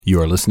You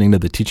are listening to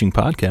the teaching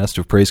podcast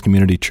of Praise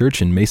Community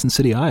Church in Mason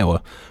City,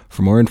 Iowa.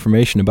 For more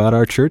information about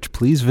our church,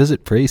 please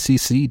visit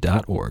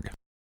praisecc.org.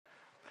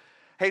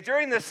 Hey,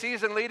 during this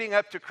season leading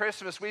up to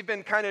Christmas, we've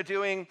been kind of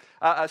doing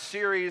a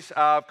series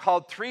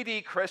called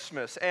 3D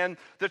Christmas. And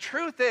the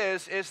truth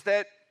is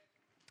that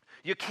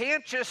you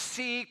can't just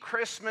see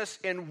Christmas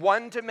in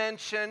one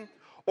dimension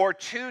or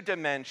two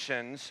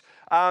dimensions.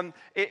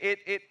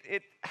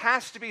 It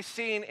has to be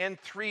seen in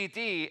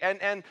 3D.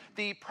 And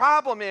the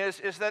problem is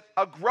that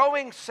a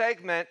growing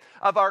segment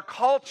of our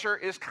culture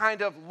is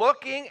kind of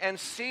looking and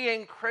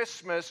seeing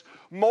Christmas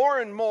more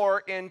and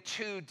more in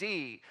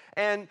 2D.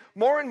 And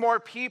more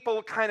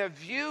people kind of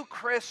view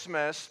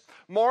Christmas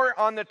more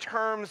on the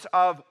terms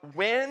of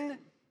when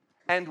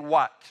and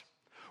what.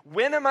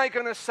 When am I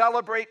going to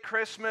celebrate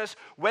Christmas?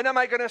 When am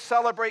I going to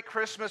celebrate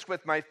Christmas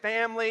with my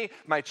family,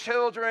 my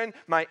children,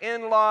 my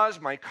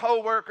in-laws, my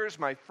coworkers,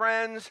 my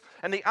friends?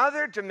 And the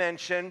other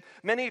dimension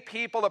many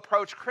people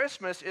approach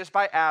Christmas is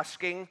by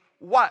asking,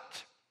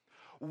 what?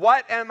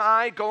 What am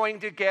I going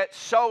to get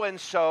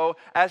so-and-so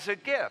as a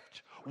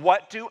gift?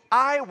 What do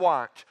I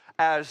want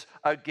as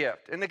a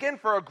gift? And again,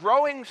 for a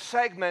growing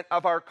segment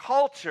of our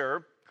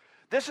culture,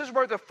 this is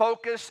where the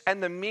focus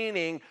and the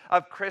meaning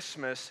of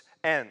Christmas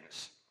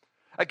ends.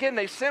 Again,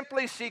 they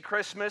simply see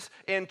Christmas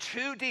in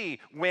 2D,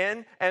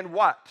 when and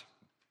what.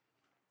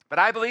 But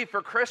I believe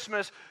for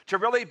Christmas to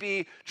really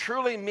be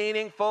truly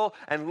meaningful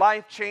and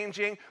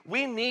life-changing,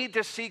 we need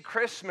to see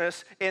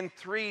Christmas in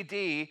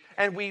 3D,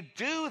 and we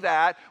do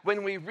that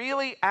when we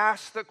really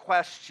ask the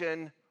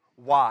question,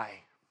 why?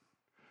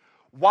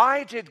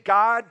 Why did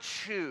God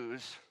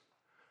choose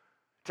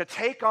to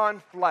take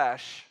on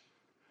flesh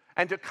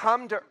and to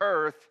come to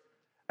earth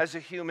as a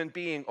human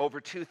being over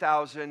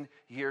 2,000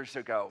 years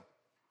ago?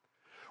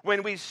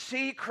 When we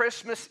see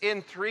Christmas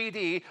in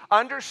 3D,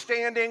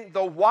 understanding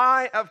the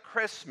why of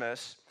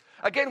Christmas,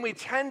 again, we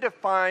tend to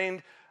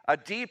find a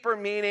deeper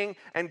meaning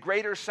and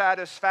greater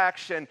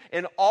satisfaction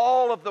in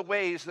all of the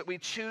ways that we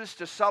choose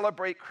to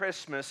celebrate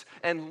Christmas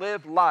and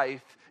live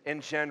life in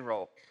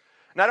general.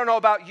 And I don't know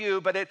about you,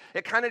 but it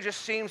kind of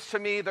just seems to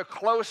me the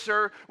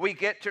closer we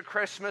get to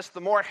Christmas, the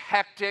more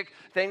hectic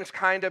things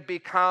kind of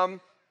become.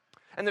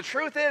 And the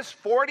truth is,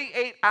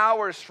 48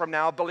 hours from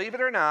now, believe it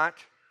or not,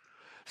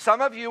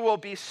 some of you will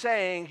be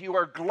saying you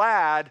are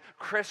glad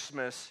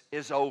Christmas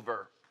is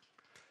over.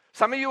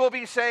 Some of you will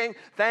be saying,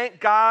 thank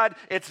God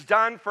it's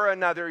done for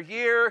another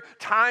year,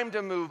 time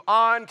to move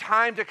on,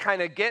 time to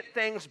kind of get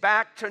things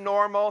back to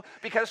normal.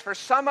 Because for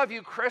some of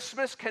you,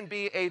 Christmas can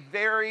be a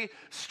very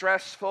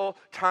stressful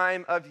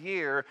time of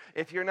year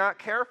if you're not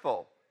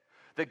careful.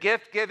 The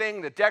gift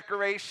giving, the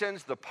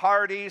decorations, the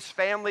parties,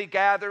 family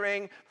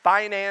gathering,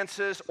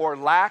 finances or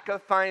lack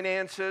of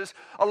finances,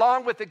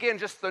 along with, again,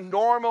 just the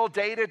normal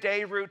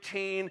day-to-day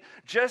routine,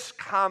 just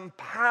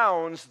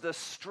compounds the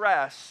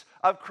stress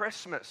of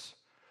Christmas.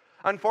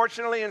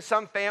 Unfortunately, in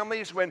some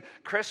families, when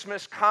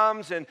Christmas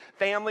comes and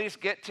families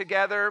get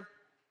together,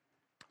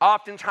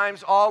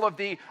 oftentimes all of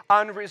the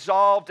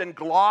unresolved and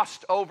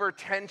glossed over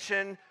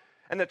tension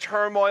and the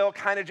turmoil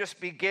kind of just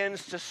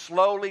begins to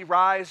slowly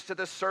rise to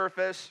the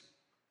surface.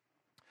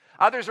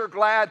 Others are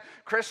glad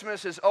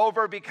Christmas is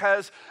over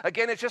because,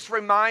 again, it just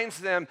reminds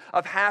them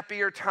of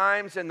happier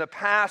times in the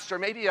past, or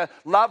maybe a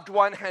loved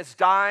one has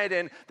died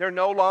and they're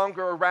no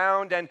longer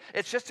around, and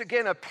it's just,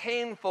 again, a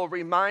painful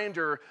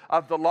reminder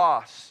of the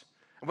loss.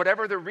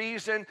 Whatever the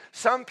reason,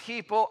 some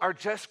people are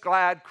just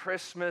glad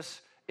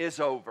Christmas is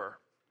over.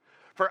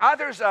 For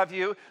others of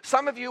you,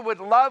 some of you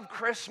would love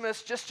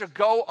Christmas just to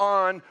go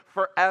on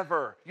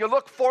forever. You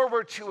look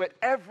forward to it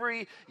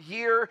every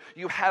year.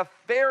 You have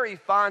very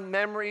fond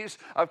memories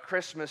of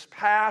Christmas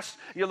past.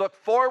 You look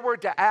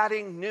forward to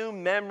adding new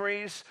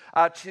memories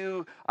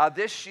to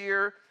this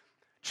year.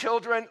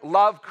 Children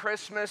love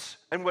Christmas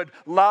and would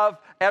love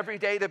every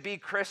day to be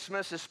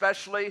Christmas,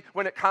 especially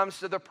when it comes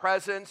to the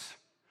presents.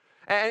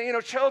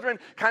 And, children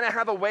kind of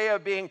have a way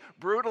of being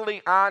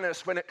brutally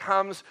honest when it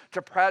comes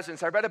to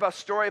presents. I read about a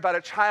story about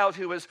a child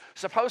who was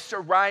supposed to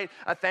write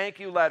a thank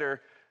you letter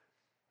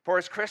for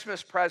his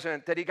Christmas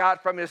present that he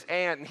got from his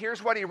aunt. And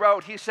here's what he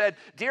wrote. He said,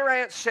 "Dear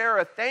Aunt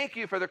Sarah, thank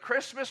you for the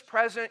Christmas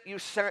present you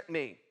sent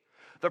me.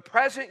 The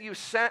present you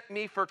sent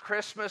me for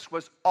Christmas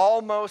was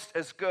almost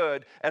as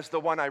good as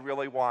the one I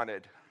really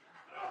wanted."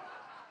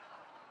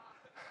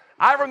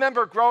 I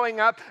remember growing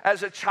up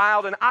as a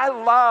child, and I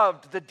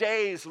loved the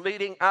days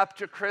leading up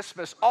to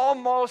Christmas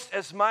almost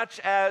as much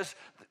as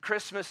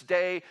Christmas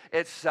Day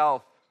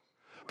itself.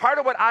 Part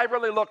of what I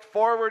really looked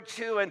forward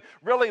to and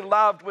really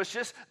loved was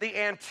just the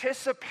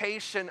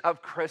anticipation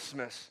of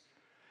Christmas.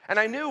 And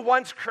I knew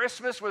once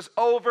Christmas was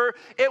over,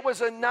 it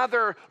was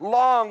another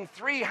long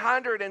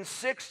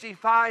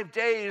 365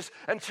 days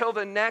until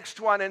the next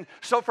one. And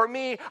so for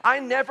me, I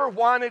never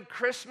wanted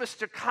Christmas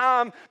to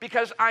come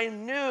because I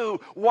knew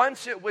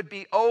once it would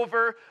be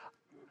over,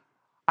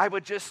 I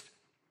would just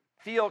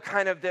feel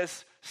kind of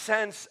this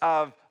sense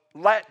of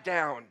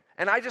letdown.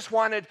 And I just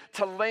wanted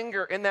to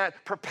linger in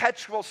that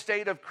perpetual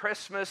state of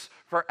Christmas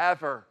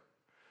forever.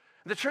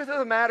 The truth of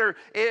the matter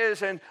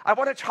is, and I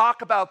want to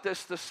talk about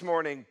this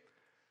morning,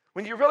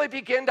 when you really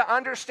begin to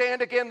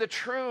understand again the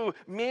true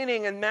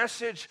meaning and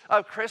message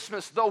of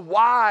Christmas, the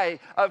why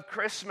of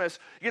Christmas,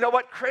 you know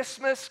what?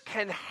 Christmas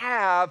can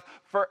have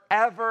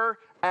forever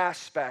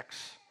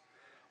aspects.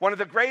 One of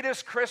the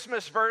greatest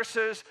Christmas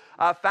verses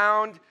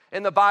found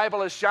in the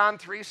Bible is John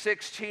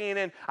 3:16,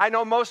 and I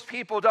know most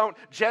people don't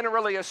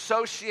generally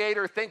associate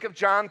or think of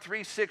John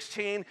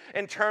 3:16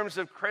 in terms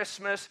of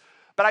Christmas,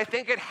 but I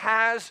think it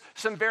has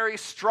some very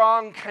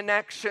strong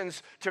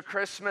connections to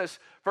Christmas.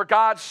 For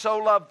God so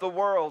loved the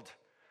world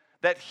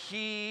that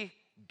he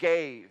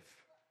gave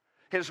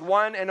his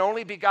one and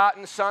only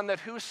begotten Son, that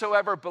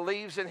whosoever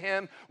believes in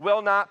him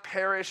will not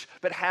perish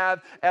but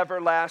have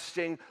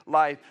everlasting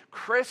life.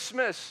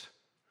 Christmas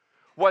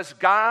was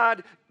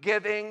God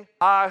giving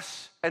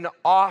us an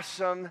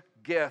awesome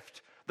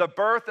gift, the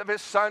birth of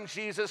his Son,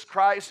 Jesus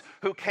Christ,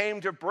 who came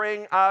to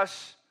bring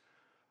us,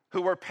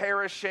 who were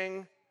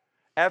perishing,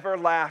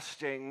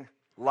 everlasting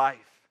life.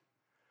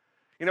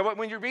 You know what,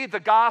 when you read the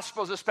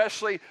Gospels,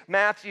 especially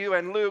Matthew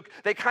and Luke,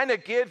 they kind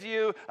of give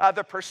you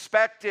the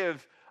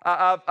perspective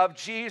of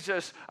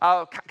Jesus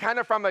kind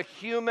of from a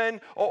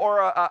human or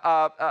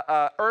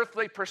a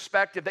earthly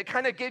perspective. They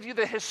kind of give you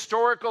the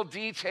historical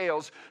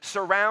details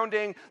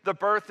surrounding the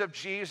birth of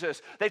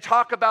Jesus. They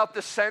talk about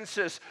the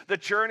census, the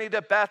journey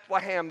to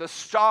Bethlehem, the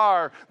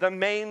star, the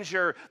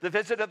manger, the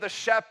visit of the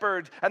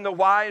shepherd and the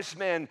wise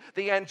men,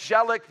 the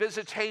angelic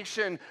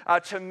visitation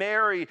to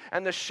Mary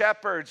and the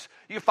shepherds.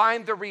 You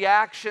find the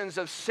reactions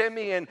of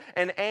Simeon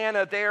and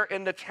Anna there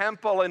in the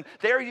temple, and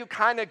there you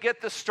kind of get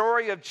the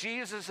story of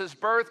Jesus'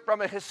 birth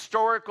from a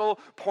historical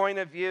point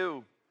of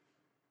view.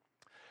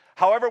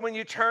 However, when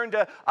you turn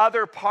to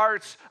other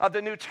parts of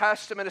the New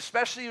Testament,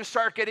 especially you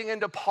start getting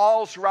into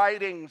Paul's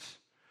writings,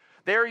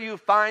 there you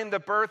find the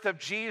birth of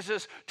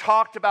Jesus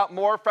talked about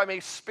more from a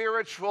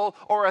spiritual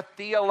or a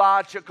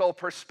theological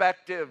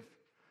perspective.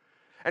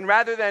 And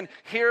rather than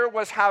here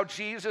was how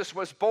Jesus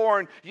was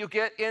born, you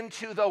get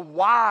into the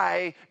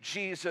why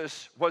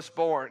Jesus was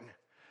born.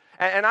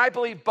 And I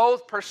believe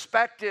both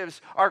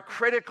perspectives are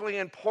critically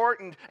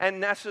important and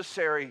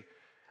necessary.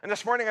 And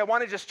this morning I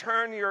want to just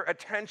turn your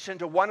attention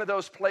to one of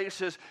those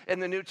places in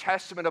the New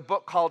Testament, a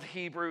book called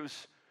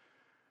Hebrews.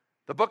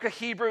 The book of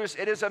Hebrews,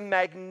 it is a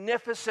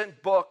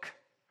magnificent book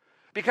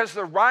because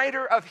the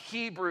writer of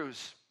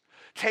Hebrews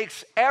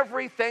takes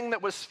everything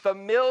that was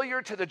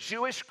familiar to the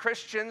Jewish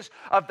Christians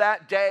of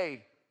that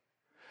day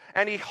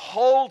and he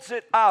holds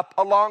it up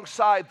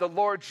alongside the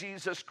Lord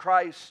Jesus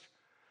Christ.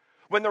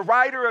 When the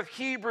writer of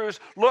Hebrews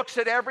looks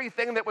at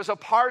everything that was a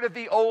part of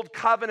the Old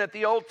Covenant,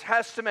 the Old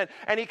Testament,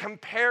 and he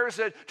compares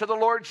it to the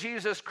Lord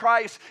Jesus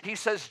Christ, he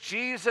says,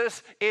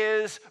 Jesus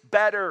is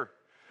better.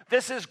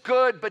 This is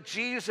good, but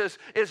Jesus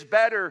is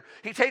better.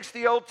 He takes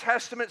the Old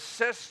Testament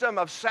system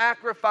of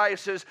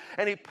sacrifices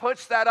and he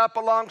puts that up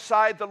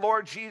alongside the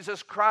Lord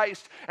Jesus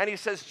Christ, and he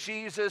says,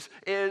 Jesus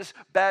is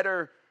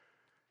better.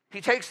 He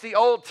takes the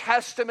Old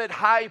Testament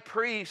high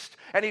priest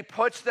and he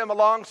puts them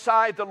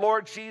alongside the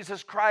Lord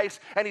Jesus Christ,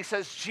 and he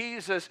says,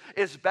 Jesus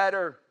is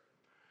better.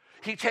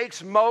 He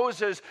takes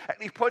Moses and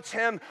he puts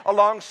him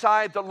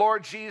alongside the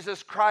Lord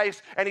Jesus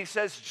Christ, and he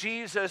says,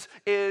 Jesus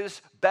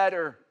is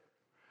better.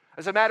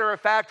 As a matter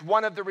of fact,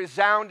 one of the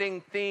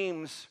resounding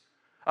themes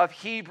of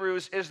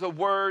Hebrews is the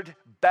word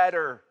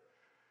better.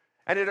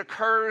 And it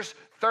occurs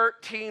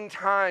 13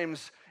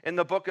 times in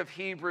the book of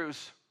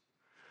Hebrews.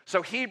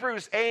 So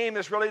Hebrews' aim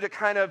is really to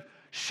kind of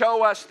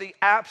show us the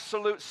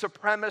absolute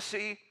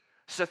supremacy,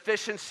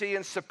 sufficiency,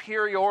 and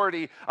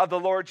superiority of the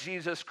Lord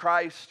Jesus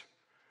Christ.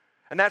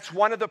 And that's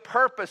one of the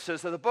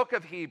purposes of the book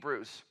of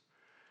Hebrews.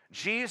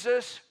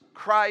 Jesus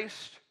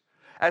Christ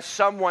as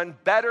someone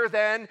better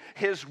than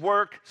his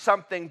work,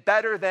 something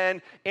better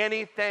than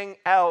anything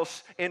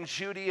else in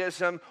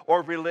Judaism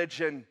or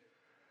religion.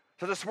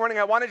 So this morning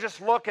I want to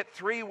just look at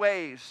three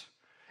ways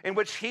in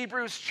which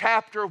Hebrews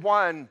chapter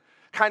 1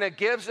 kind of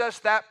gives us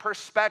that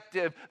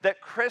perspective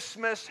that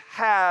Christmas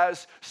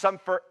has some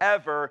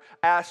forever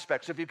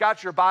aspects. So if you've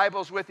got your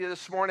Bibles with you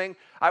this morning,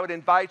 I would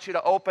invite you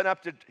to open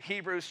up to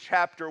Hebrews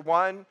chapter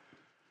 1.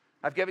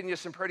 I've given you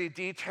some pretty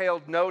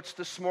detailed notes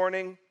this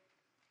morning.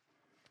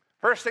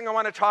 First thing I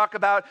want to talk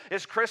about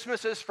is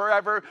Christmas is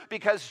forever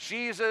because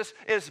Jesus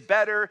is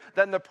better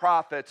than the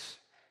prophets.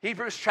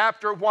 Hebrews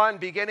chapter 1,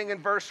 beginning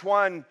in verse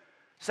 1,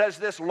 says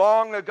this: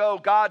 long ago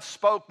God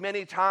spoke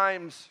many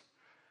times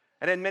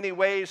and in many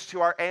ways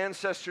to our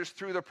ancestors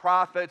through the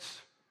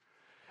prophets.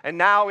 And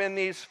now in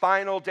these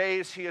final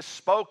days he has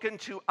spoken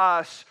to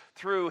us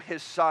through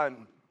his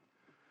Son.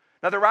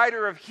 Now the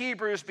writer of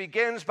Hebrews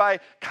begins by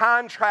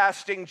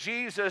contrasting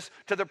Jesus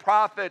to the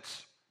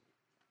prophets.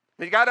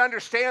 You got to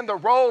understand the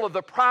role of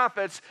the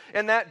prophets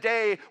in that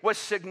day was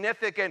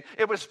significant.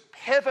 It was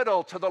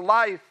pivotal to the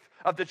life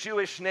of the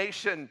Jewish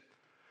nation.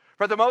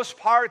 For the most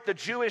part, the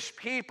Jewish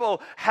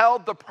people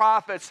held the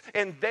prophets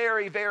in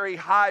very, very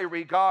high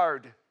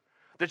regard.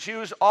 The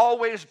Jews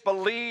always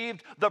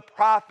believed the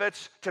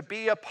prophets to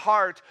be a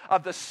part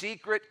of the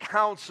secret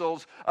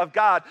counsels of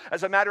God.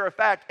 As a matter of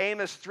fact,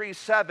 Amos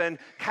 3:7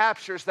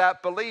 captures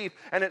that belief,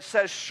 and it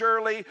says,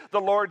 "Surely the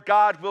Lord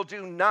God will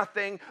do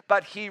nothing,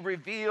 but he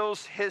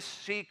reveals his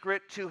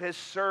secret to his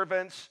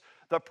servants,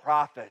 the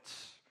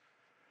prophets."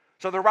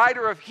 So the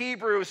writer of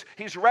Hebrews,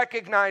 he's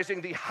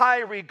recognizing the high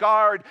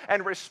regard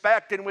and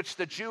respect in which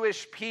the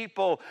Jewish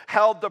people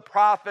held the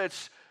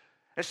prophets.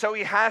 And so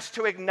he has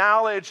to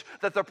acknowledge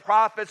that the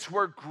prophets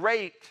were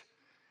great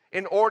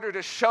in order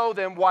to show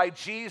them why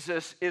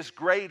Jesus is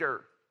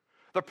greater.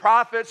 The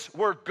prophets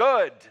were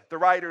good, the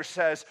writer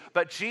says,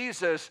 but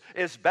Jesus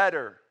is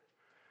better.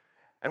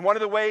 And one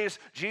of the ways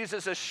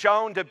Jesus is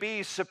shown to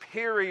be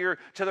superior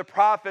to the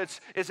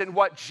prophets is in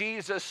what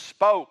Jesus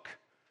spoke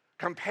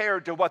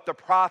compared to what the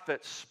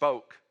prophets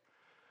spoke.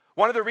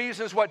 One of the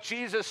reasons what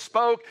Jesus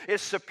spoke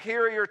is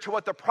superior to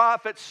what the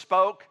prophets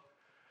spoke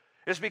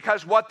is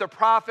because what the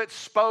prophets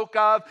spoke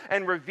of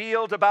and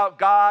revealed about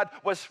God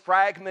was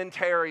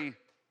fragmentary.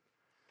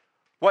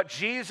 What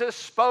Jesus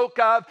spoke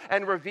of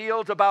and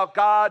revealed about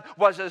God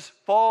was as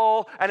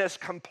full and as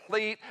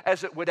complete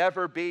as it would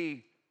ever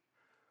be.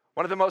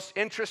 One of the most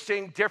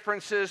interesting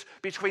differences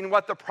between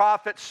what the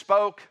prophets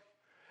spoke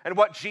and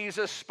what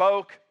Jesus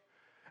spoke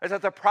is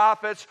that the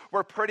prophets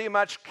were pretty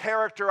much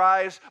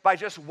characterized by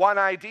just one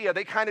idea.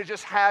 They kind of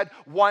just had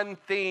one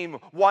theme,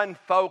 one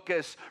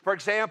focus. For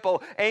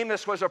example,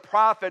 Amos was a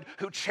prophet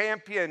who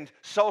championed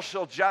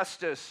social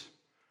justice.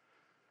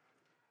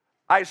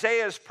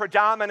 Isaiah's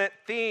predominant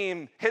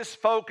theme, his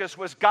focus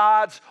was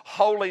God's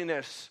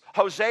holiness.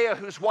 Hosea,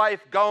 whose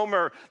wife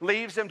Gomer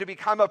leaves him to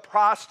become a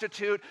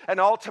prostitute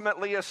and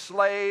ultimately a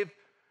slave,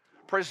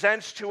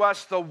 presents to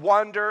us the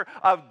wonder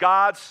of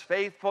God's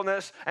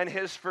faithfulness and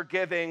his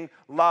forgiving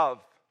love.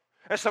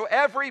 And so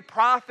every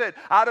prophet,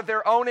 out of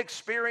their own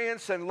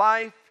experience in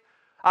life,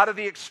 out of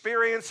the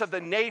experience of the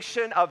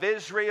nation of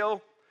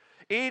Israel,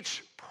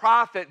 each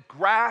prophet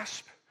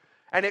grasped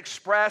and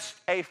expressed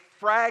a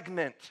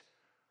fragment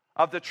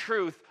of the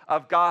truth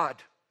of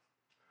God.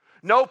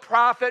 No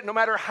prophet, no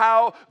matter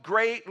how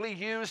greatly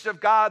used of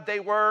God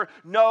they were,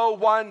 no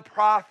one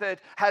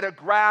prophet had a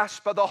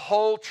grasp of the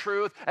whole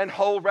truth and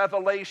whole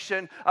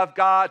revelation of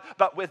God.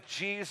 But with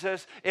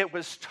Jesus, it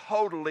was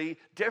totally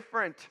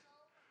different.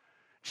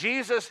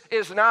 Jesus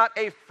is not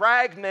a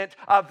fragment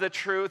of the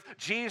truth.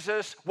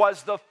 Jesus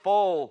was the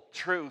full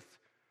truth.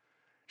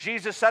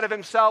 Jesus said of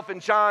himself in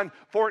John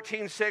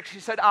 14:6,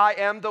 he said, "I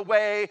am the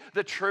way,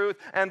 the truth,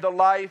 and the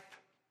life."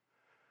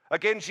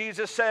 Again,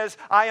 Jesus says,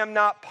 "I am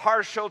not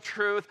partial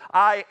truth,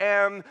 I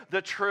am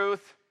the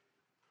truth."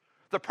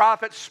 The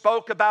prophets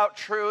spoke about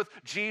truth.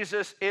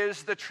 Jesus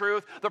is the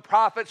truth. The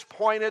prophets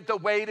pointed the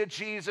way to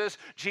Jesus.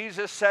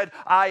 Jesus said,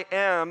 "I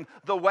am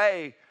the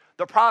way."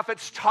 The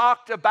prophets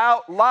talked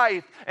about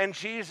life, and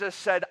Jesus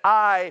said,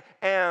 "I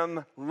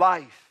am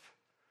life."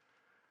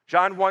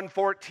 John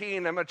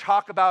 1:14, I'm going to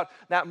talk about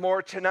that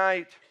more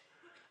tonight,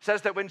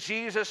 says that when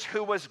Jesus,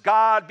 who was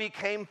God,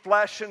 became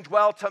flesh and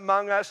dwelt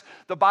among us,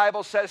 the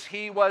Bible says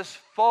he was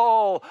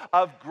full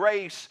of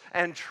grace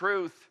and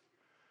truth.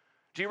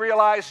 Do you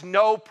realize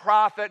no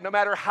prophet, no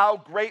matter how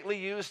greatly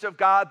used of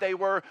God they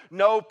were,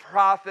 no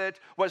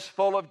prophet was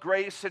full of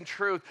grace and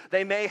truth?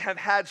 They may have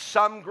had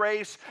some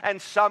grace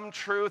and some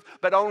truth,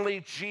 but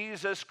only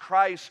Jesus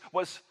Christ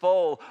was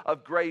full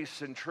of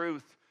grace and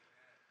truth.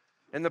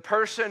 In the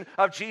person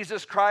of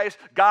Jesus Christ,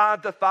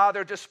 God the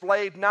Father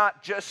displayed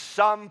not just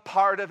some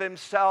part of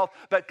himself,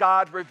 but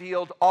God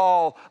revealed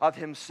all of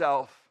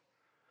himself.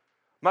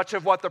 Much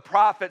of what the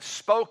prophets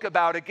spoke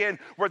about, again,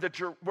 were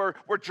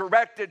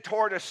directed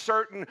toward a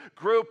certain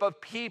group of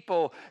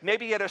people,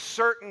 maybe at a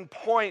certain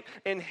point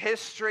in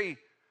history.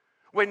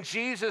 When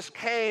Jesus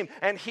came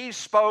and he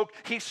spoke,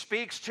 he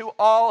speaks to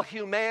all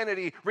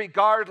humanity,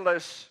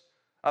 regardless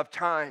of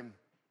time.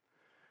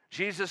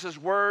 Jesus'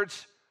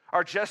 words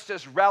are just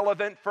as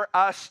relevant for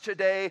us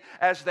today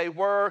as they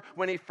were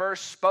when he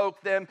first spoke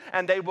them,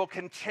 and they will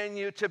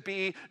continue to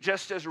be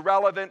just as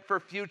relevant for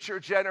future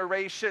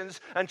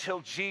generations until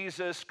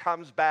Jesus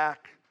comes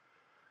back.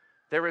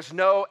 There is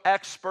no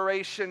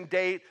expiration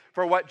date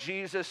for what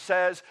Jesus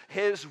says.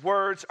 His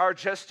words are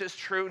just as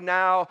true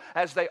now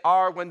as they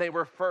are when they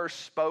were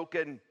first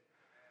spoken.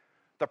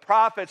 The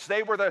prophets,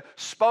 they were the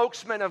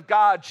spokesmen of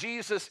God.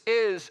 Jesus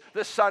is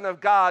the Son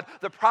of God.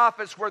 The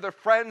prophets were the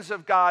friends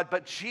of God,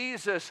 but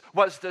Jesus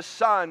was the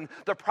Son.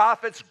 The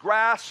prophets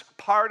grasped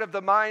part of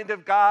the mind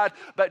of God,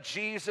 but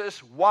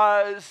Jesus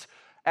was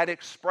and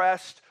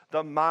expressed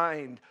the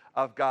mind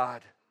of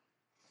God.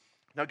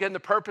 Now again, the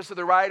purpose of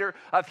the writer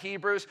of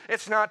Hebrews,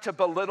 it's not to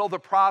belittle the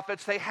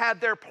prophets. They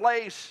had their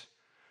place.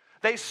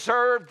 They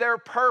served their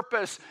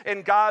purpose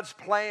in God's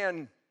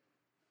plan.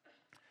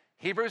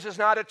 Hebrews is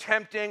not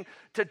attempting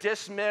to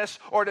dismiss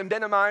or to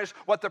minimize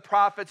what the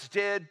prophets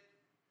did,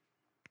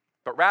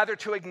 but rather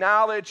to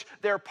acknowledge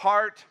their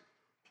part,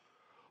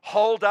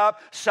 hold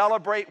up,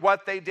 celebrate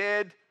what they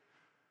did,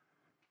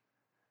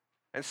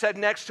 and said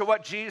next to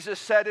what Jesus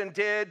said and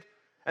did,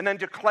 and then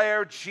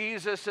declare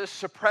Jesus'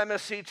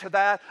 supremacy to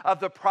that of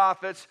the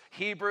prophets.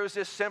 Hebrews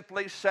is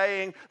simply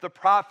saying the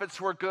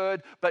prophets were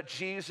good, but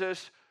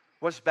Jesus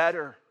was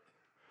better.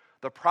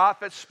 The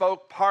prophets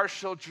spoke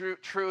partial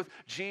truth.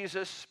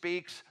 Jesus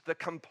speaks the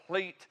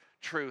complete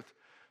truth.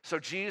 So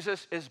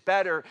Jesus is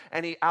better,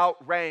 and he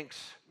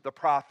outranks the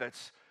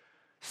prophets.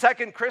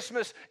 Second,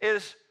 Christmas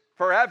is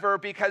forever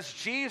because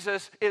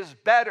Jesus is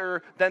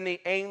better than the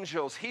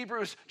angels.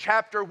 Hebrews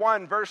chapter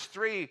 1, verse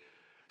 3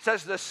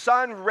 says the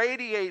Son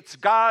radiates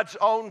God's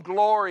own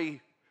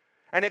glory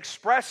and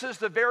expresses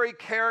the very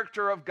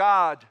character of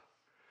God.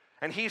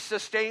 And he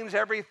sustains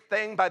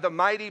everything by the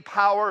mighty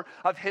power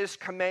of his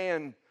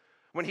command.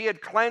 When he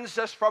had cleansed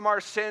us from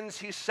our sins,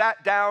 he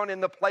sat down in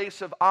the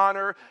place of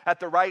honor at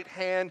the right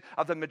hand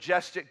of the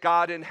majestic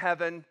God in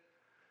heaven.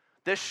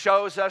 This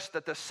shows us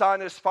that the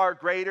Son is far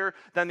greater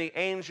than the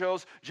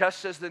angels,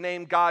 just as the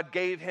name God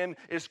gave him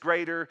is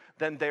greater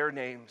than their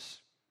names.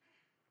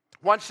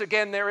 Once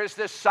again, there is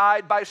this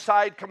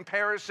side-by-side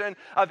comparison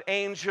of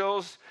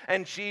angels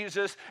and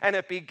Jesus, and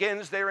it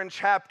begins there in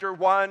chapter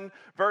 1,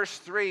 verse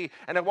 3.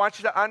 And I want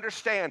you to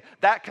understand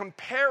that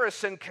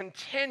comparison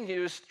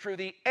continues through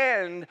the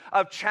end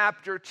of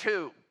chapter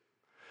 2.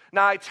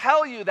 Now, I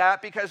tell you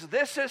that because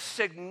this is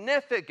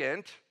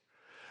significant,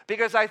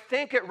 because I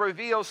think it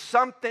reveals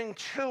something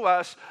to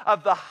us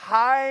of the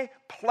high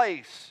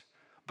place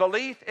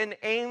belief in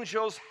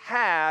angels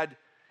had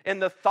in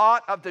the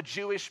thought of the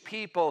Jewish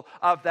people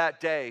of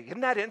that day.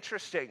 Isn't that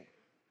interesting?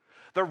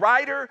 The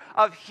writer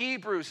of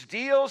Hebrews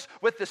deals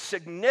with the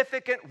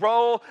significant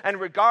role and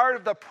regard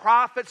of the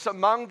prophets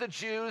among the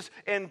Jews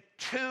in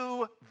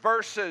 2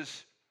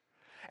 verses.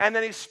 And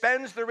then he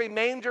spends the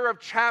remainder of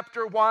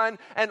chapter 1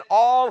 and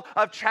all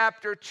of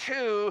chapter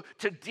 2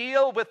 to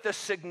deal with the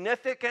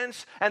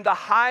significance and the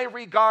high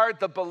regard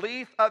the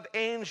belief of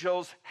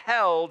angels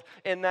held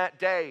in that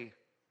day.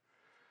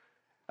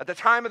 At the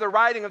time of the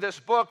writing of this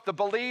book, the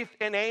belief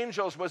in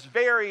angels was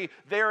very,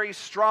 very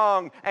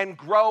strong and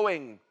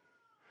growing.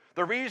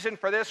 The reason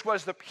for this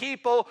was the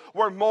people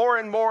were more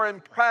and more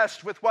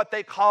impressed with what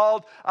they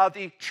called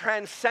the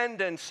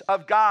transcendence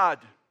of God.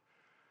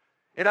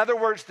 In other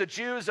words, the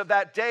Jews of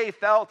that day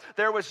felt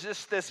there was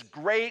just this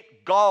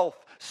great gulf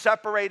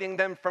separating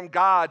them from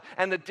God,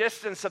 and the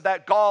distance of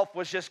that gulf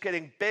was just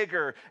getting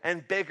bigger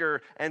and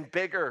bigger and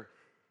bigger.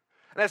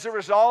 And as a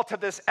result of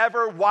this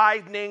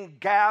ever-widening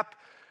gap,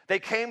 they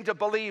came to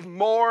believe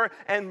more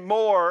and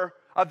more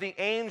of the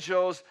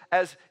angels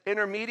as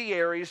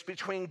intermediaries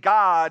between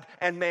God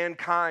and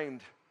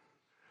mankind.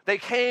 They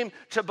came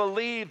to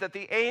believe that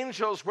the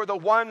angels were the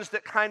ones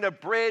that kind of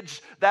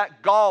bridged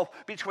that gulf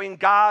between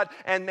God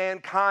and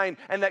mankind,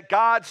 and that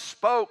God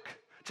spoke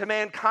to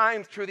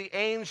mankind through the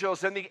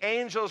angels, and the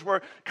angels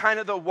were kind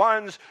of the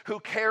ones who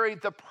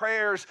carried the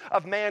prayers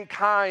of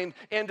mankind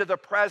into the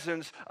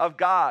presence of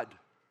God.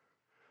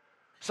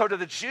 So to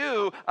the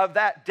Jew of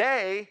that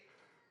day,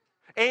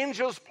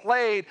 angels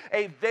played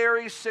a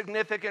very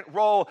significant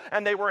role,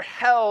 and they were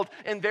held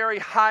in very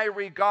high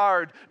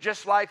regard,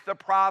 just like the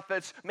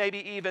prophets, maybe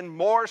even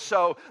more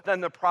so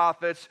than the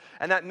prophets.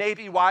 And that may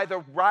be why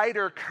the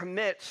writer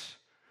commits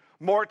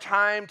more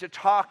time to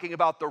talking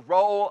about the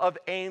role of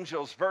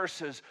angels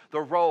versus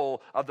the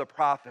role of the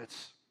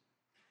prophets.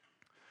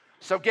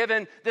 So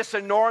given this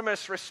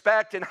enormous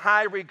respect and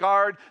high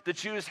regard the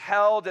Jews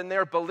held in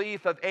their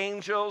belief of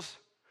angels,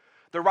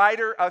 the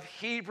writer of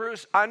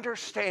Hebrews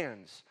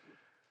understands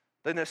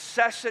the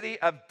necessity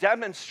of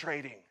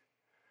demonstrating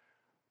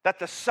that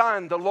the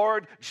Son, the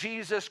Lord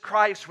Jesus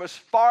Christ, was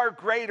far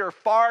greater,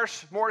 far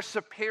more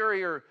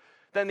superior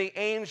than the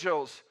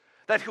angels.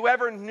 That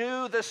whoever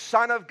knew the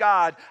Son of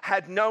God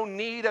had no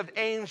need of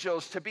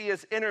angels to be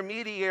his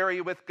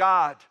intermediary with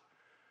God.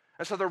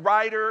 And so the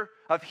writer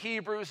of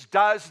Hebrews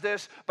does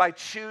this by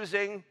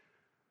choosing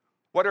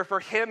what are for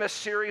him a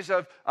series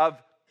of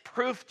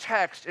proof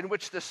text in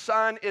which the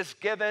Son is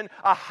given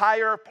a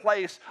higher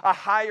place, a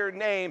higher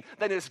name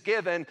than is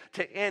given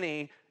to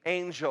any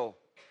angel.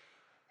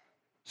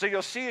 So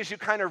you'll see as you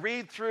kind of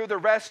read through the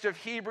rest of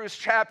Hebrews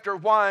chapter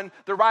 1,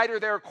 the writer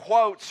there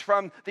quotes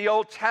from the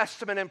Old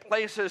Testament in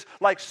places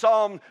like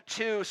Psalm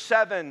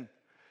 2:7.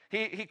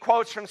 He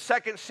quotes from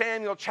 2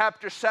 Samuel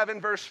chapter 7,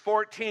 verse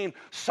 14,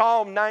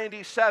 Psalm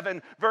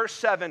 97, verse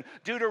 7,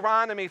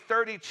 Deuteronomy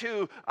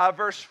 32,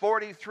 verse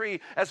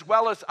 43, as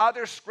well as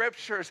other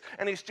scriptures.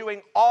 And he's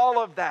doing all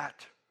of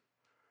that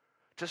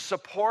to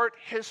support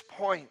his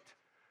point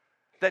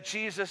that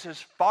Jesus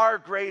is far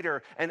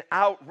greater and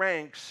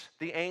outranks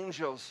the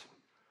angels.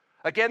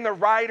 Again, the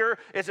writer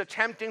is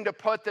attempting to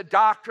put the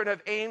doctrine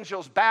of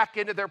angels back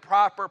into their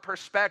proper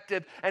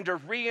perspective and to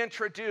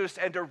reintroduce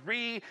and to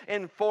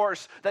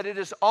reinforce that it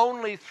is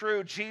only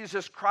through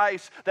Jesus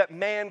Christ that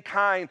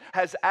mankind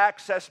has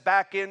access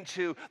back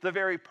into the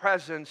very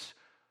presence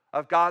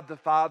of God the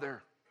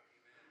Father.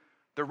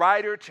 The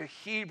writer to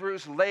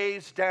Hebrews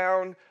lays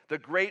down the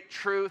great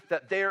truth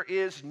that there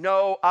is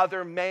no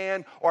other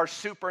man or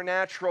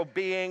supernatural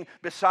being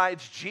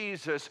besides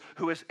Jesus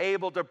who is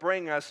able to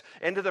bring us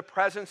into the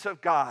presence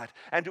of God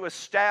and to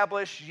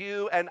establish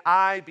you and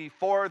I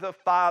before the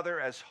Father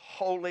as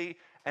holy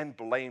and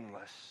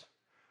blameless.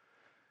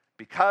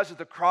 Because of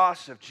the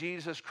cross of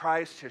Jesus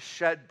Christ, his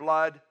shed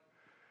blood,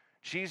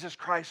 Jesus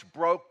Christ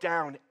broke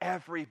down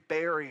every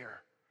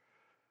barrier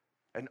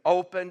and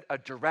opened a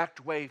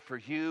direct way for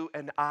you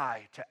and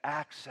I to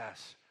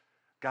access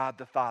God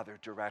the Father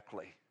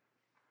directly.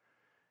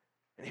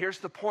 And here's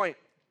the point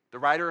the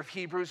writer of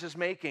Hebrews is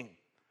making.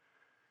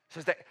 He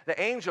says that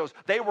the angels,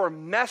 they were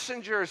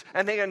messengers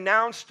and they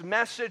announced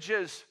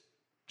messages.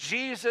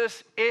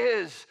 Jesus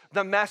is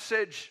the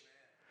message.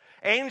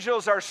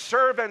 Angels are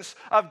servants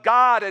of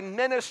God and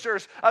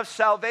ministers of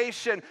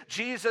salvation.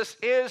 Jesus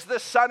is the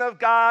Son of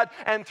God,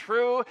 and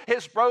through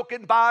his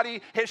broken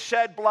body, his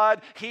shed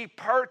blood, he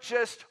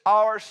purchased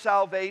our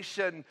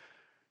salvation.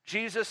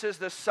 Jesus is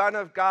the Son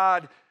of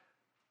God.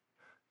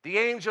 The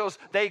angels,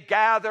 they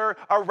gather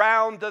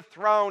around the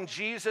throne.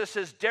 Jesus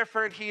is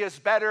different. He is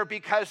better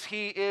because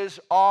he is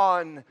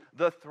on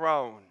the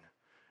throne.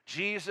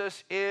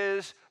 Jesus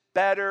is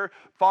better,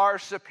 far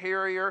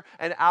superior,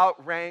 and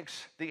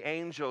outranks the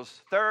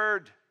angels.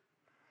 Third,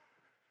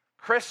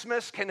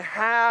 Christmas can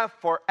have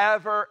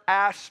forever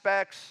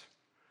aspects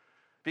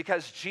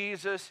because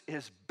Jesus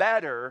is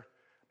better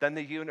than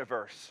the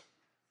universe.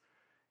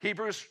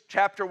 Hebrews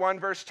chapter 1,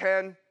 verse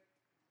 10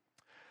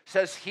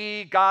 says,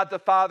 He, God the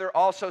Father,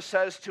 also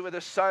says to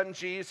the Son,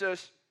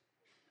 Jesus,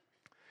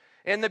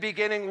 in the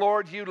beginning,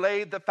 Lord, you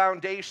laid the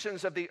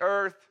foundations of the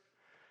earth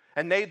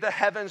and made the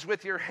heavens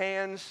with your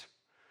hands.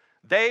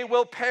 They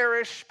will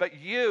perish, but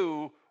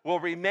you will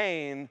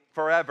remain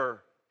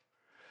forever.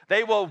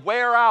 They will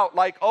wear out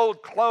like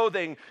old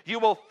clothing. You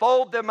will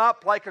fold them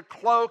up like a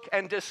cloak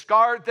and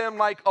discard them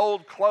like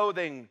old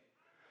clothing.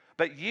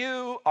 But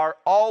you are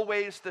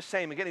always the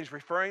same. Again, he's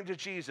referring to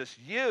Jesus.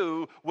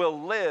 You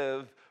will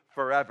live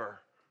forever.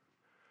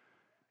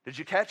 Did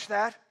you catch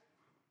that?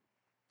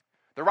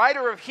 The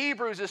writer of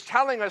Hebrews is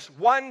telling us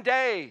one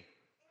day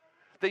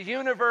the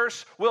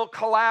universe will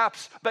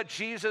collapse, but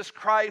Jesus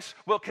Christ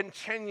will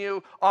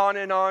continue on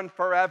and on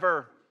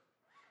forever.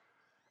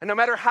 And no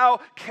matter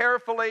how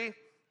carefully,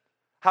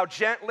 how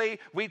gently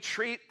we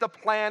treat the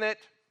planet,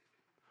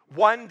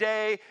 one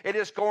day it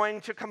is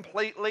going to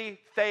completely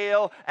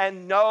fail,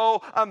 and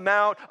no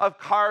amount of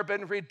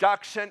carbon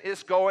reduction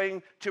is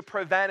going to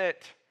prevent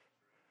it.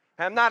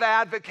 I'm not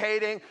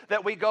advocating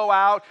that we go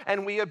out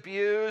and we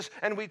abuse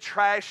and we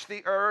trash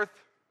the earth.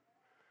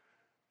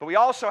 But we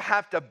also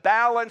have to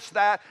balance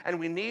that, and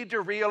we need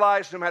to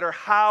realize no matter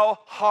how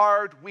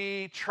hard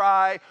we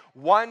try,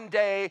 one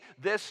day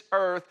this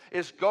earth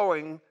is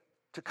going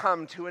to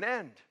come to an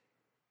end.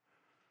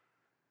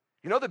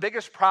 You know the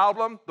biggest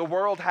problem the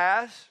world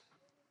has?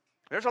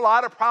 There's a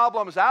lot of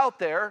problems out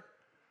there.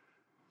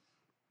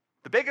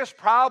 The biggest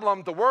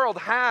problem the world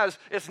has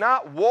is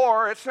not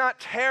war, it's not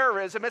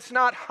terrorism, it's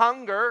not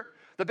hunger.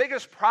 The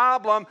biggest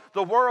problem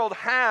the world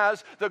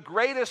has, the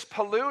greatest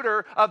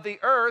polluter of the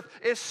earth,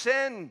 is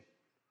sin.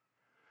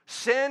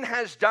 Sin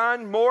has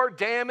done more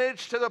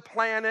damage to the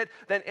planet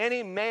than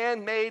any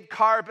man-made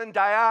carbon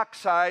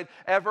dioxide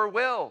ever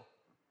will.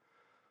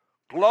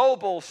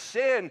 Global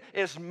sin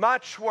is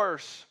much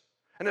worse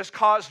and has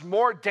caused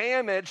more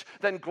damage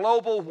than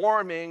global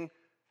warming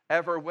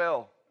ever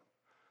will.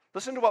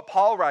 Listen to what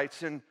Paul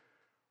writes in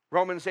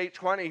Romans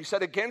 8:20, he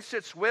said, against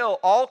its will,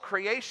 all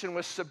creation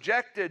was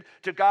subjected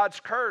to God's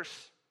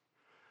curse.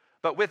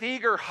 But with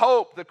eager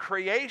hope, the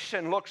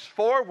creation looks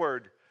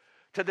forward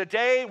to the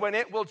day when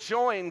it will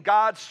join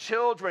God's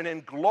children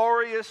in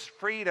glorious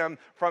freedom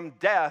from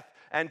death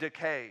and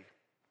decay.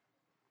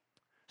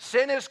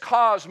 Sin has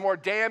caused more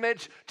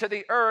damage to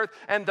the earth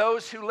and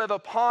those who live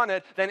upon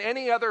it than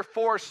any other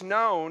force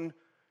known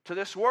to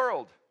this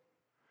world.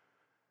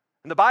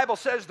 And the Bible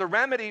says the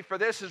remedy for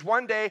this is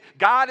one day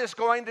God is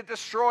going to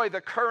destroy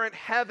the current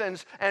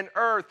heavens and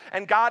earth,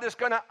 and God is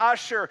going to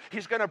usher,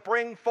 he's going to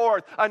bring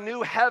forth a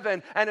new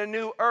heaven and a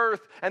new earth.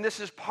 And this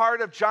is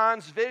part of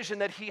John's vision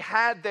that he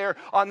had there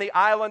on the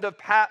island of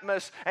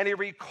Patmos, and he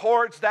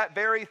records that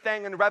very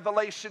thing in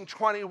Revelation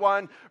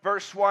 21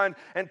 verse 1.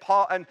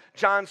 And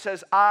John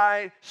says,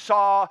 I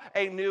saw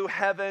a new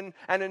heaven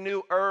and a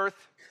new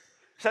earth.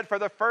 Said, for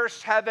the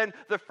first heaven,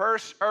 the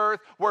first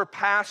earth were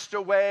passed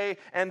away,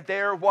 and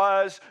there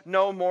was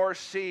no more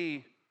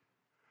sea.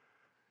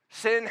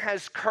 Sin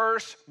has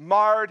cursed,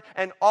 marred,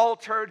 and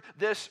altered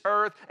this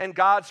earth, and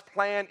God's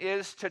plan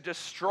is to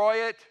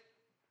destroy it,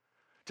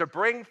 to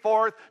bring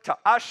forth, to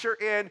usher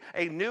in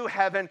a new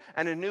heaven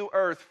and a new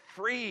earth,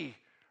 free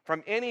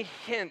from any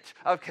hint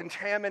of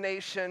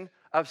contamination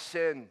of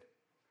sin.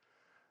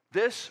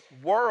 This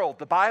world,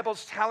 the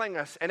Bible's telling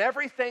us, and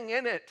everything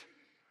in it,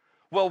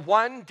 will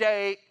one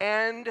day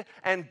end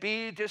and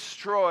be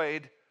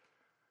destroyed,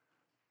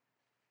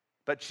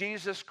 but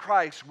Jesus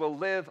Christ will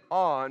live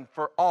on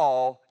for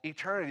all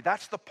eternity.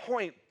 That's the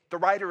point the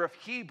writer of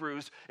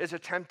Hebrews is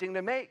attempting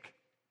to make.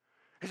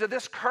 He said,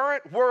 this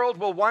current world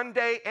will one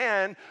day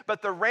end,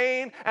 but the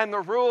reign and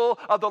the rule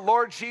of the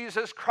Lord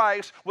Jesus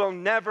Christ will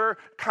never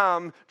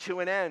come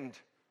to an end.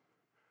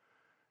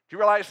 Do you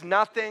realize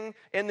nothing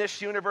in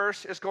this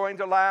universe is going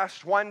to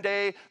last? One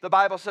day, the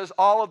Bible says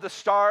all of the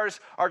stars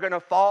are going to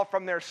fall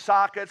from their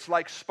sockets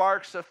like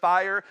sparks of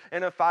fire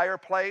in a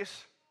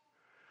fireplace.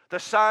 The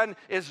sun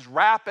is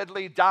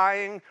rapidly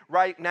dying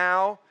right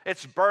now.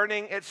 It's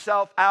burning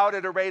itself out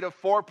at a rate of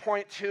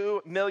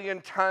 4.2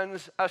 million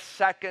tons a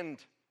second.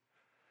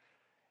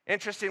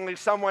 Interestingly,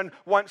 someone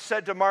once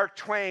said to Mark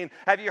Twain,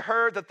 have you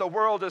heard that the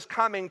world is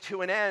coming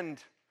to an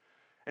end?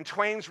 And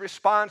Twain's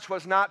response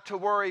was, not to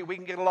worry, we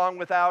can get along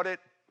without it.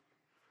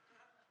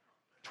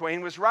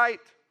 Twain was right.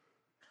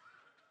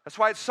 That's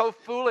why it's so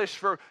foolish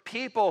for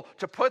people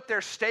to put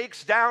their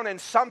stakes down in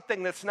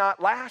something that's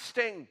not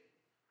lasting.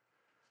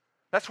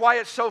 That's why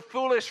it's so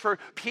foolish for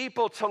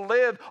people to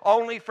live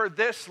only for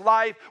this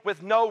life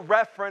with no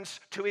reference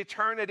to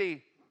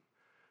eternity.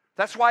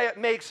 That's why it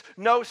makes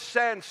no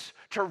sense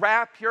to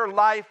wrap your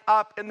life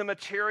up in the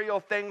material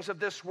things of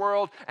this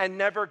world and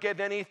never give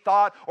any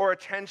thought or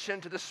attention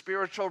to the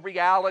spiritual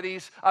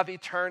realities of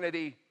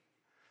eternity.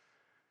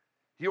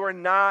 You are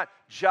not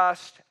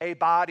just a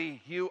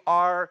body. You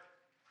are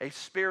a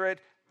spirit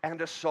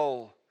and a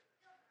soul.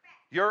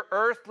 Your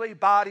earthly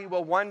body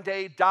will one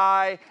day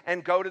die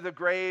and go to the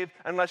grave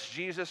unless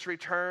Jesus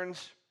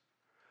returns.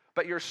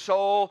 But your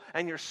soul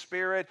and your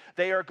spirit,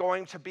 they are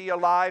going to be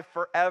alive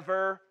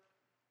forever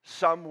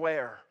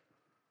somewhere.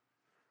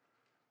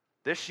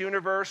 This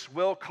universe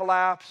will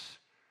collapse,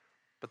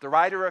 but the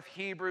writer of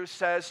Hebrews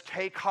says,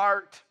 take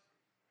heart,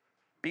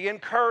 be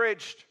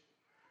encouraged.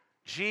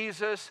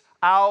 Jesus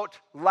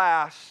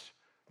outlasts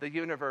the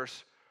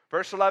universe.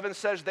 Verse 11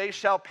 says, they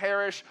shall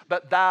perish,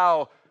 but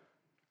thou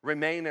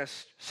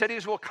remainest.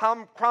 Cities will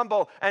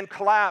crumble and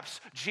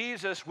collapse.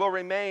 Jesus will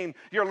remain.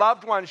 Your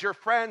loved ones, your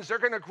friends, they're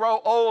going to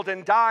grow old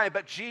and die,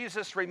 but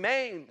Jesus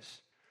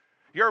remains.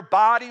 Your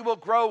body will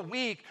grow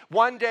weak.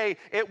 One day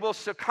it will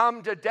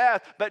succumb to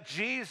death, but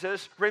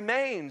Jesus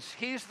remains.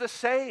 He's the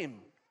same.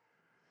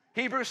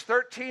 Hebrews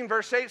 13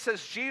 verse 8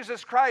 says,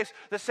 Jesus Christ,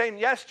 the same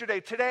yesterday,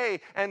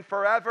 today, and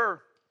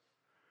forever.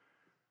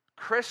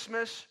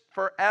 Christmas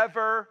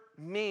forever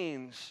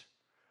means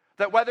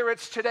that whether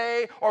it's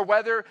today or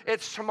whether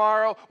it's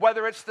tomorrow,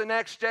 whether it's the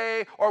next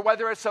day or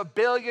whether it's a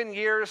billion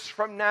years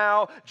from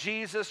now,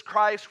 Jesus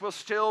Christ will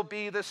still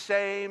be the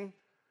same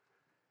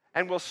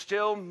and will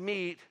still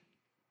meet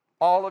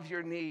all of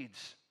your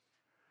needs.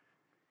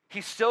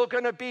 He's still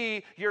going to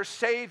be your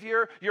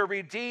Savior, your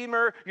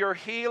Redeemer, your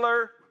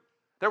healer.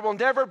 There will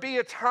never be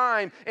a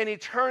time in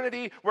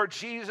eternity where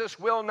Jesus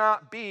will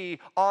not be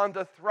on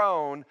the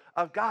throne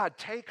of God.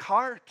 Take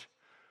heart.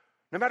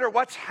 No matter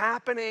what's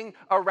happening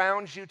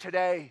around you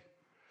today,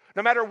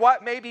 no matter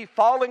what may be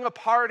falling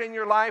apart in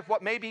your life,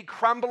 what may be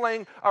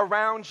crumbling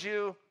around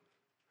you,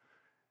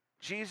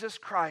 Jesus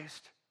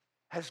Christ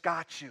has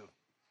got you.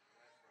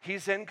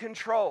 He's in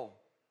control.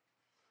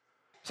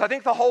 So I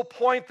think the whole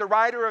point the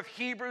writer of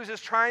Hebrews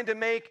is trying to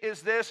make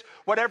is this: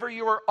 whatever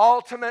you are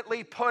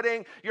ultimately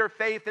putting your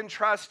faith and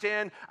trust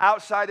in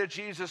outside of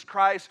Jesus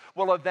Christ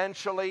will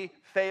eventually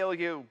fail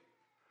you.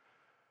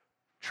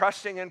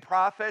 Trusting in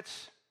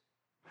prophets,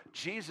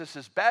 Jesus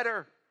is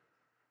better.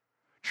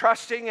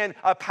 Trusting in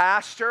a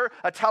pastor,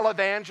 a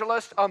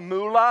televangelist, a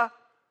mullah,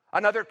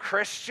 another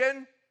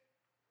Christian,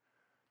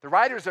 the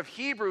writers of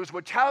Hebrews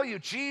would tell you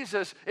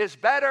Jesus is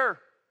better.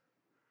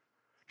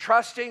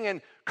 Trusting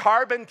in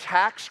carbon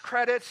tax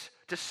credits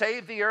to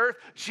save the earth,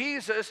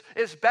 Jesus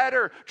is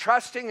better.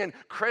 Trusting in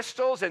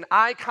crystals and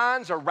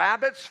icons, a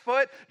rabbit's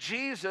foot,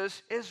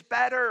 Jesus is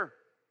better.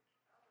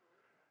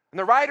 And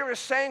the writer is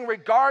saying,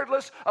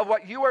 regardless of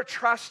what you are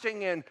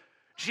trusting in,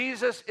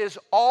 Jesus is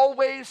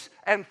always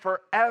and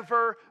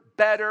forever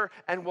better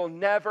and will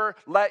never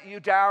let you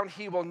down.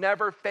 He will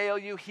never fail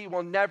you. He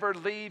will never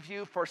leave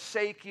you,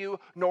 forsake you,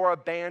 nor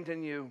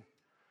abandon you.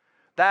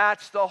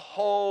 That's the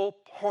whole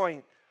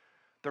point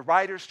the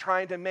writer's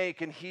trying to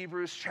make in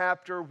Hebrews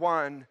chapter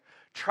 1.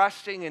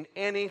 Trusting in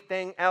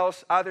anything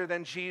else other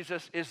than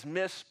Jesus is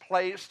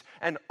misplaced,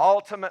 and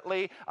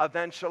ultimately,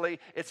 eventually,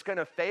 it's going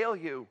to fail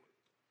you.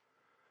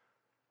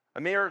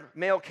 A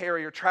mail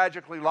carrier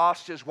tragically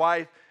lost his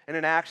wife in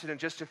an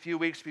accident just a few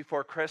weeks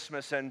before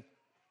Christmas, and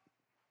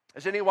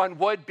as anyone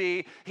would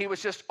be, he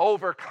was just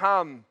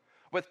overcome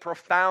with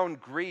profound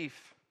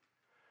grief.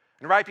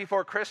 And right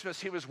before Christmas,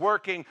 he was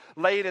working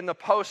late in the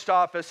post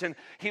office, and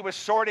he was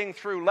sorting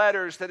through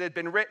letters that had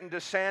been written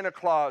to Santa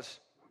Claus.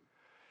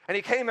 And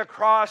he came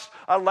across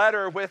a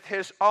letter with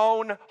his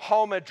own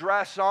home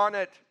address on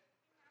it.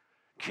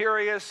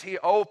 Curious, he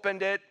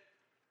opened it,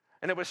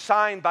 and it was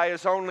signed by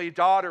his only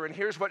daughter. And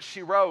here's what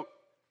she wrote.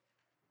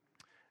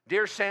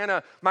 Dear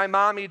Santa, my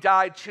mommy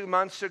died 2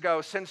 months ago.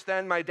 Since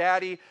then, my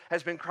daddy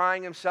has been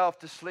crying himself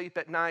to sleep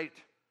at night.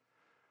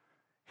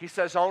 He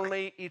says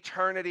only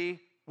eternity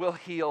will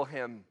heal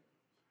him.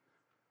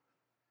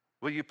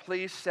 Will you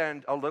please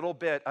send a little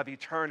bit of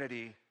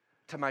eternity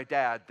to my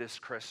dad this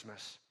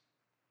Christmas?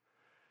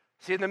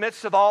 See, in the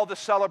midst of all the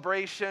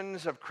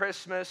celebrations of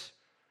Christmas,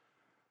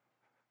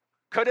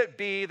 Could it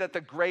be that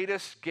the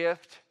greatest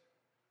gift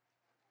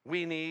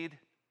we need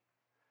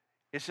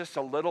is just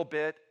a little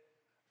bit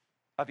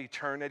of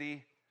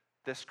eternity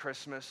this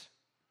Christmas?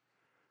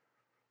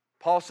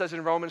 Paul says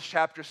in Romans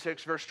chapter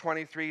 6, verse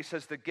 23, he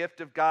says, the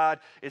gift of God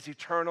is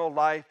eternal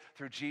life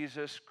through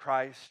Jesus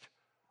Christ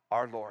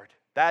our Lord.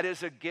 That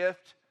is a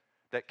gift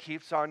that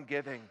keeps on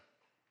giving.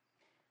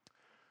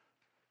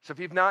 So if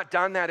you've not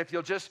done that, if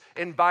you'll just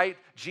invite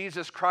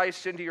Jesus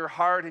Christ into your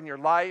heart and your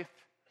life,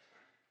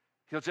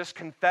 you'll just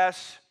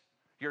confess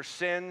your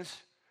sins,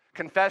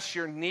 confess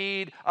your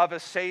need of a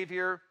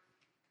Savior,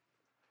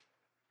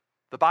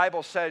 the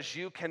Bible says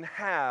you can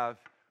have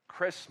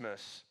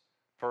Christmas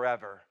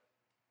forever.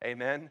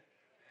 Amen?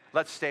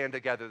 Let's stand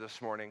together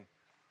this morning.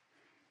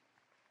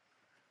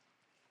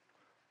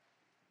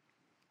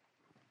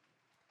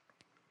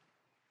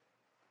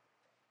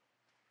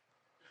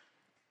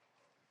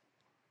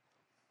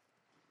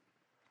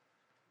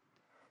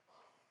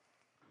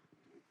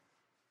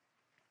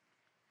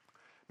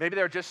 Maybe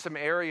there are just some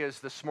areas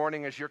this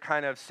morning as you're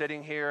kind of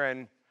sitting here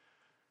and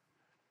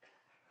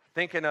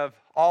thinking of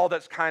all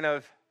that's kind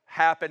of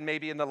happened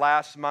maybe in the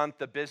last month,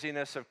 the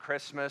busyness of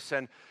Christmas,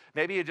 and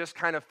maybe you just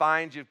kind of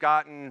find you've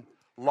gotten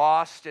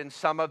lost in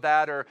some of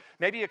that, or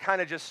maybe you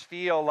kind of just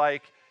feel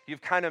like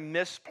you've kind of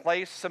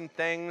misplaced some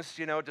things,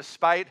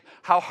 despite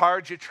how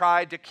hard you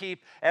tried to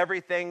keep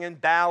everything in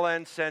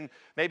balance, and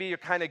maybe you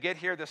kind of get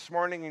here this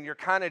morning and you're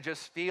kind of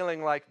just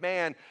feeling like,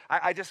 man,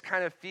 I just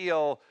kind of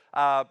feel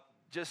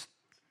just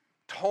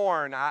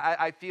torn.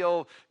 I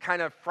feel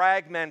kind of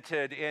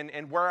fragmented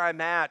in where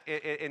I'm at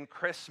in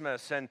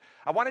Christmas. And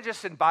I want to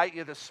just invite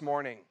you this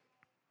morning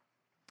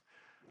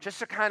just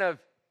to kind of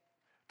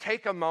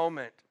take a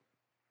moment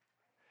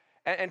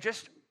and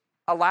just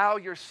allow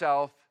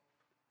yourself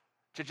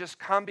to just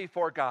come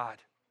before God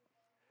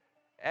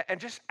and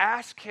just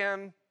ask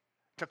Him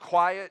to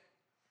quiet,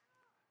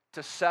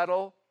 to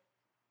settle,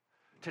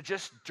 to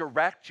just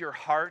direct your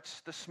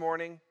hearts this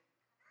morning,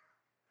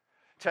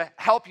 to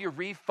help you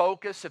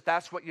refocus if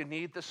that's what you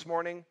need this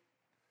morning,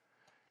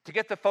 to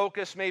get the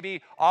focus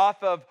maybe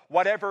off of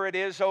whatever it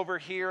is over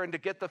here and to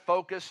get the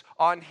focus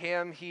on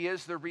Him. He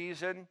is the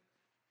reason.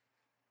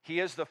 He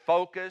is the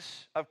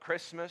focus of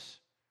Christmas.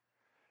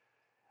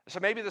 So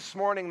maybe this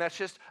morning that's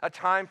just a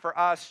time for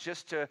us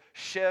just to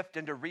shift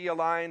and to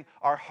realign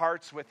our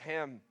hearts with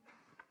Him.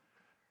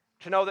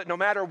 To know that no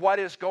matter what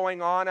is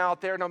going on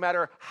out there, no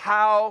matter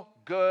how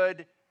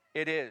good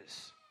it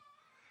is,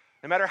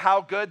 no matter how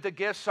good the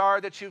gifts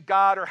are that you've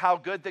got or how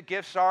good the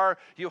gifts are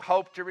you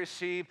hope to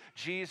receive,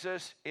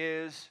 Jesus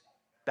is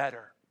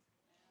better.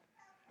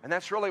 And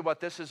that's really what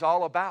this is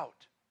all about.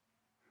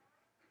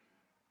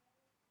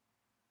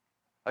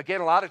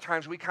 Again, a lot of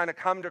times we kind of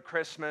come to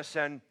Christmas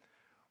and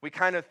we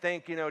kind of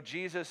think,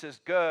 Jesus is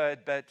good,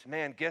 but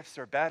man, gifts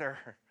are better.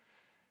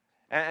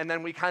 And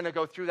then we kind of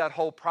go through that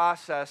whole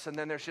process, and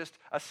then there's just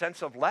a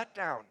sense of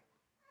letdown.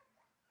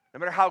 No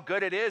matter how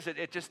good it is,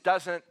 it just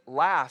doesn't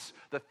last.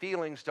 The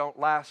feelings don't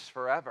last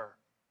forever.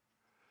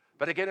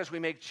 But again, as we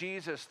make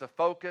Jesus the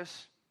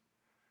focus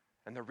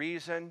and the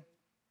reason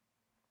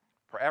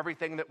for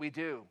everything that we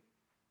do,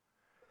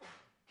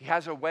 He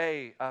has a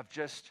way of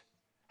just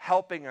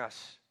helping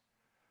us,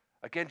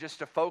 again, just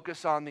to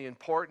focus on the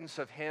importance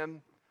of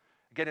Him.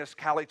 Again, as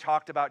Callie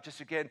talked about,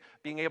 just again,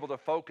 being able to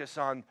focus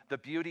on the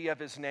beauty of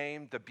His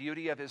name, the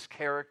beauty of His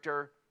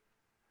character.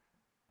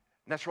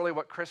 And that's really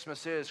what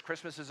Christmas is.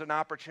 Christmas is an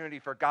opportunity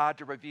for God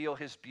to reveal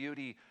His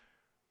beauty,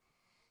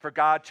 for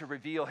God to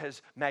reveal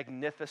His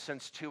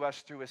magnificence to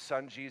us through His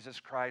Son, Jesus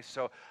Christ.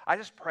 So I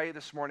just pray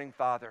this morning,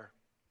 Father,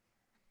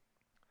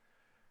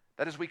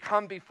 that as we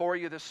come before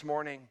You this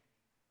morning,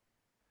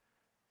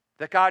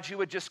 that God, You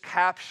would just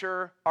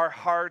capture our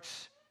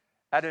hearts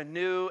at a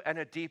new and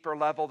a deeper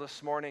level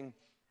this morning.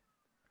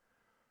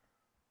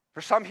 For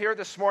some here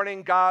this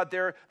morning, God,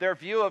 their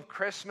view of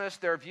Christmas,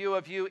 their view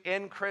of You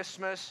in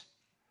Christmas,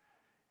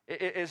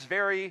 it is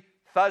very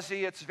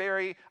fuzzy, it's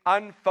very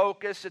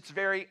unfocused, it's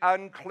very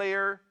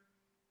unclear.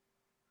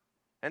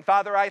 And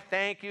Father, I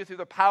thank You through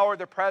the power,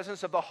 the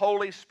presence of the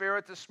Holy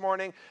Spirit this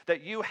morning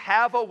that You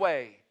have a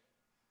way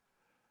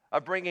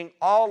of bringing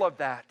all of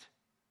that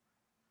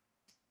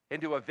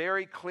into a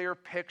very clear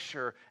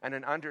picture and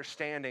an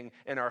understanding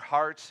in our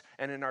hearts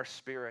and in our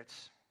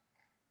spirits.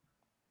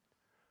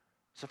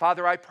 So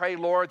Father, I pray,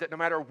 Lord, that no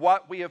matter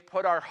what we have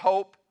put our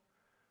hope,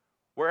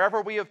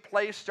 wherever we have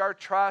placed our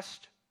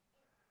trust,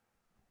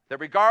 that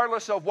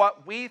regardless of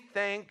what we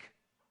think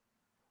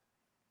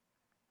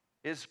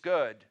is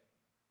good,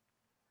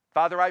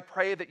 Father, I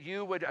pray that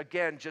You would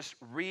again just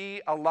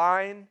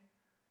realign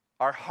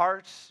our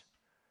hearts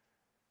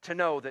to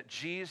know that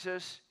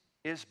Jesus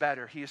is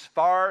better. He is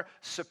far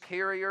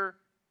superior.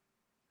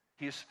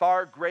 He is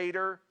far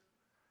greater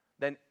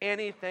than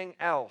anything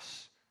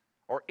else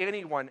or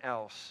anyone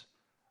else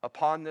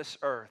upon this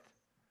earth.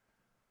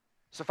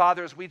 So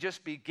Father, as we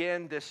just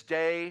begin this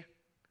day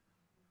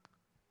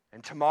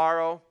and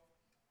tomorrow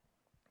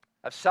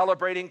of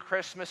celebrating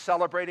Christmas,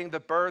 celebrating the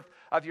birth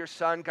of Your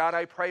Son, God,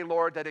 I pray,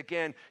 Lord, that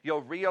again,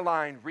 You'll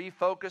realign,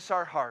 refocus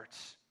our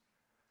hearts.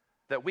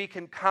 that we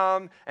can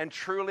come and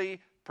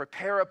truly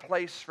prepare a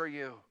place for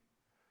you,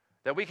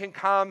 that we can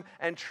come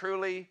and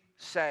truly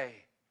say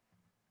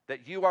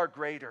that you are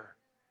greater,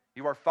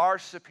 you are far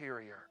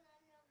superior,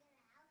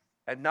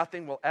 and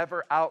nothing will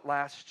ever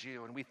outlast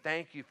you. And we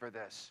thank you for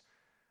this.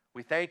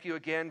 We thank you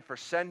again for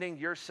sending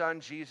your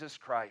Son, Jesus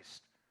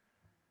Christ.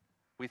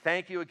 We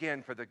thank you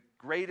again for the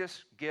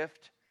greatest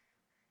gift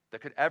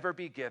that could ever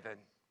be given,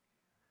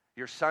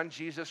 your Son,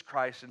 Jesus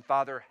Christ. And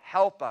Father,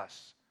 help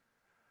us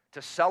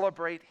to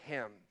celebrate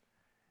him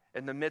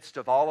in the midst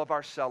of all of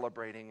our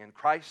celebrating. In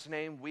Christ's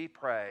name we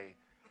pray.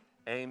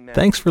 Amen.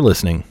 Thanks for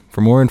listening.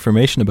 For more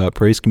information about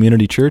Praise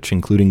Community Church,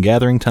 including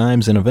gathering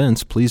times and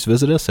events, please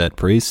visit us at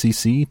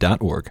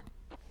praisecc.org.